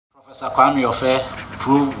Professor Kwame Ofe,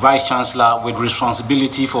 Pro Vice Chancellor with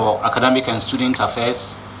responsibility for academic and student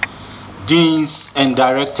affairs, deans and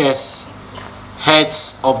directors,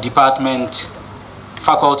 heads of department,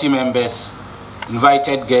 faculty members,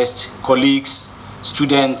 invited guests, colleagues,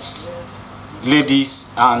 students, ladies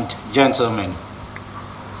and gentlemen.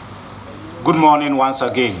 Good morning once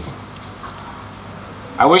again.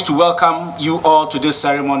 I wish to welcome you all to this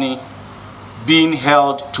ceremony being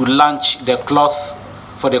held to launch the cloth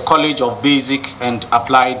for the College of Basic and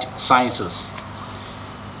Applied Sciences.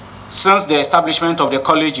 Since the establishment of the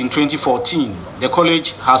college in 2014, the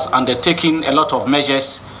college has undertaken a lot of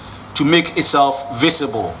measures to make itself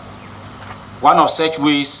visible. One of such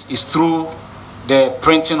ways is through the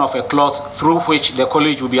printing of a cloth through which the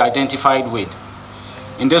college will be identified with.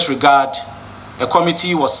 In this regard, a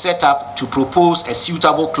committee was set up to propose a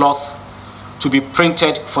suitable cloth to be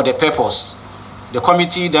printed for the purpose. The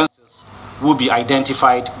committee then will be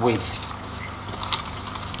identified with.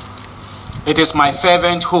 It is my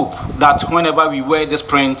fervent hope that whenever we wear this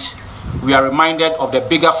print, we are reminded of the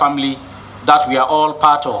bigger family that we are all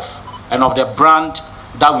part of and of the brand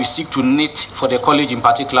that we seek to knit for the college in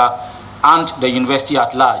particular and the university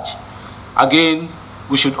at large. Again,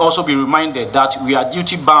 we should also be reminded that we are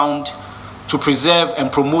duty-bound to preserve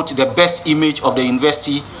and promote the best image of the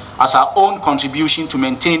university as our own contribution to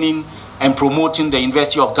maintaining and promoting the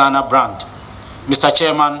University of Ghana brand. Mr.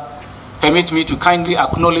 Chairman, permit me to kindly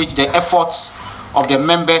acknowledge the efforts of the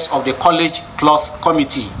members of the College Cloth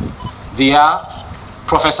Committee. They are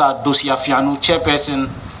Professor Dosia Fianu, Chairperson,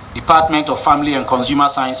 Department of Family and Consumer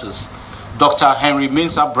Sciences, Dr. Henry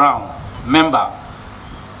Mensah Brown, Member,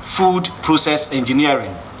 Food Process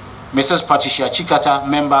Engineering, Mrs. Patricia Chikata,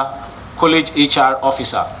 Member, College HR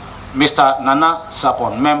Officer, Mr. Nana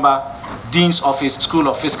Sapon, Member, Dean's Office, School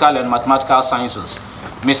of Physical and Mathematical Sciences,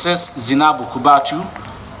 Mrs. Zinabu Kubatu,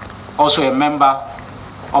 also a member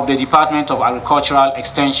of the Department of Agricultural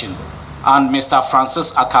Extension, and Mr.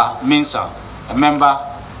 Francis Aka Mensah, a member,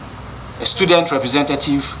 a student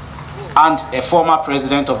representative, and a former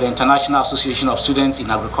president of the International Association of Students in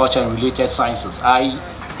Agriculture and Related Sciences,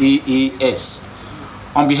 IAAS.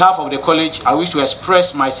 On behalf of the college, I wish to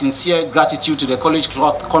express my sincere gratitude to the College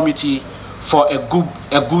Cloth Committee for a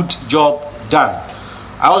good job done.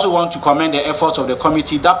 I also want to commend the efforts of the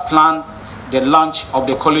committee that planned the launch of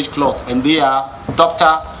the college cloth, and they are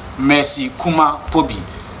Dr. Mercy Kuma Pobi,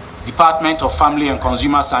 Department of Family and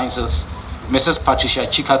Consumer Sciences, Mrs. Patricia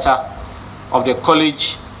Chikata of the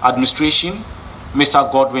College Administration,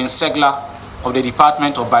 Mr. Godwin Segler of the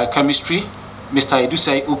Department of Biochemistry, Mr.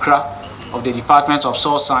 Edusei Ukra of the Department of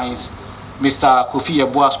Soil Science, Mr. Kofi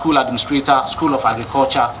Yeboah, School Administrator, School of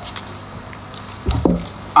Agriculture,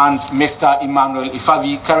 and Mr. Emmanuel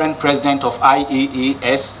Ifavi, current President of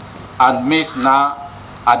IAAS, and Ms. Na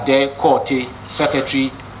Ade Korte, Secretary,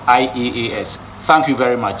 IAAS. Thank you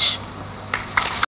very much.